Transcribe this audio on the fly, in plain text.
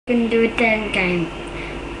We're going to do a dare game.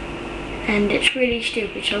 And it's really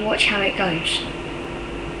stupid, so watch how it goes.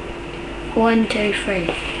 1, 2,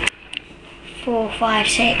 3. 4, 5,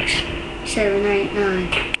 6. 7, 8,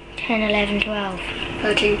 9. 10, 11, 12.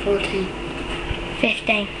 13, 14.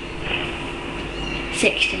 15.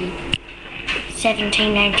 16.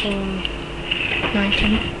 17, 19.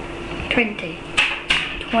 19. 20.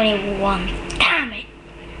 21. Damn it!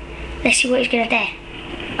 Let's see what he's gonna dare.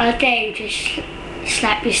 I dare you to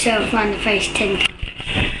slap yourself around the face 10 times.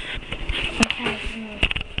 Okay.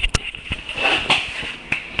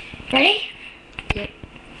 Ready? Yep.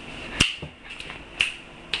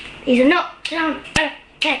 These are not sound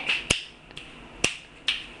effects.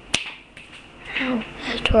 Ow.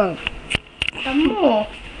 That's 12. Some more.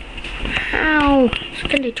 Ow. It's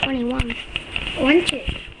gonna do 21. 1, 2.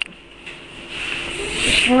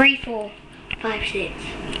 3, 4, 5, 6.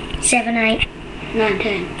 7, 8. 9,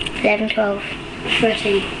 10. 11, 12.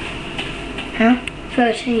 13. Huh?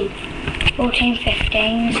 13. 14,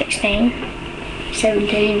 15, 16.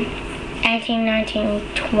 17. 18, 19,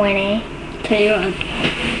 20. 21.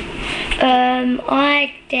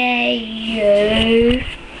 I dare you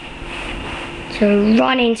to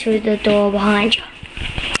run into the door behind you.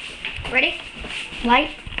 Ready? Wait.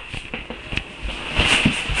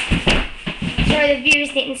 Sorry, the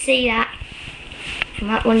viewers didn't see that. You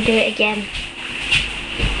might want to do it again.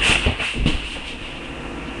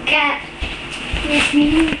 Cat. Yes,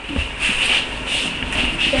 me.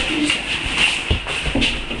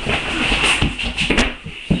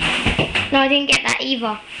 No, I didn't get that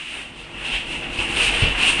either.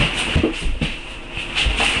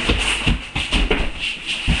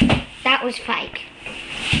 That was fake.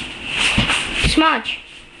 Smudge.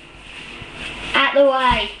 Out the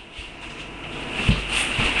way.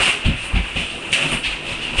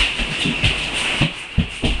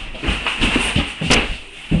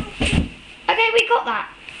 Okay, we got that.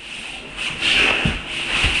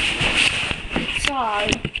 So,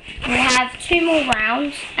 we have 2 more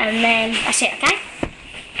rounds and then that's it, okay?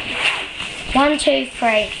 1, 2,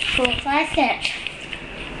 3, 4, 5, 6.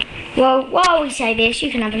 Well, while we say this,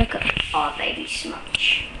 you can have a look at our baby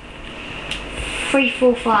smudge. 3,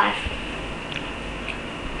 4, 5.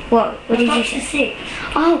 What did you say?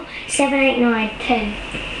 Oh, 7, 8, 9, 10,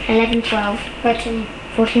 11, 12, 13,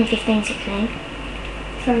 14, 15, 16,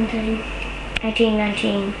 17. 18,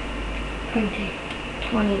 19, 20.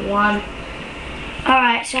 21.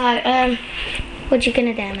 Alright, so, what you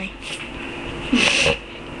gonna do, mate?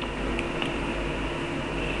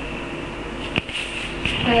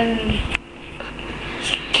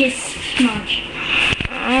 Kiss Smudge.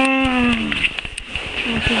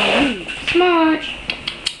 Okay. Smudge.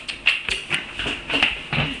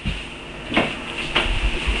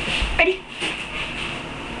 Ready?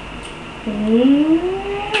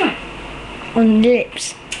 On the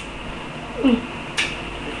lips.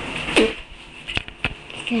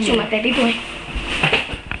 Show my baby boy.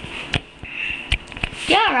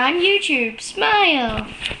 You're on YouTube. Smile.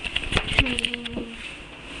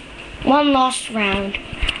 One last round.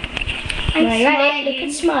 I'm Right, smiling. look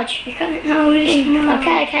at Smudge. I can't hold it now.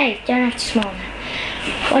 Okay, don't have to smile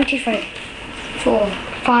now. 1, 2, 3, 4,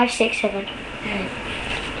 5, 6, 7,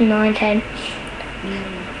 9, 10.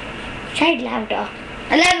 Say it louder.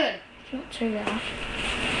 11. Not too loud.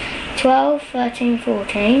 12, 13,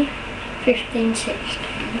 14, 15,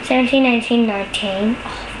 16. 17, 18, 19,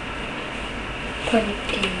 20.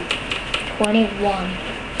 21.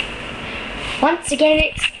 Once again,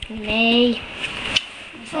 it's me.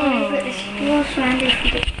 Sorry, but this last round is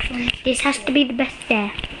a bit fun. This has to be the best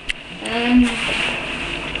dare.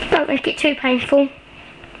 Don't make it too painful.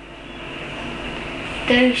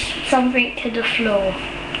 Do something to the floor.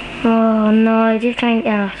 Oh no, just ain't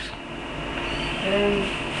else.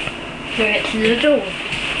 Do it to the door.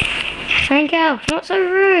 Thank you, not so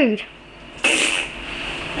rude.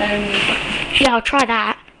 Yeah, I'll try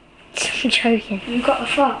that. I'm joking. You've got a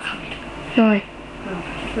fart coming. No. Oh,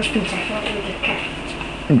 just been said. What do we just catch?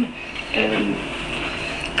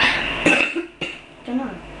 Don't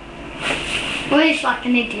know. Well, it's like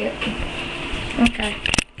an idiot. Okay.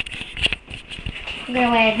 I'm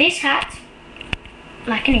gonna wear this hat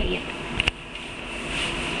like an idiot.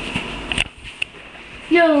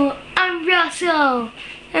 Yo, I'm Russell.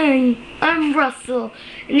 I'm Russell.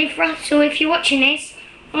 And if you're watching this,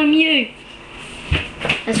 I'm you.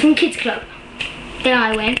 That's from Kids Club. There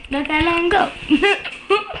I went, not that long ago.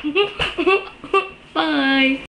 Bye.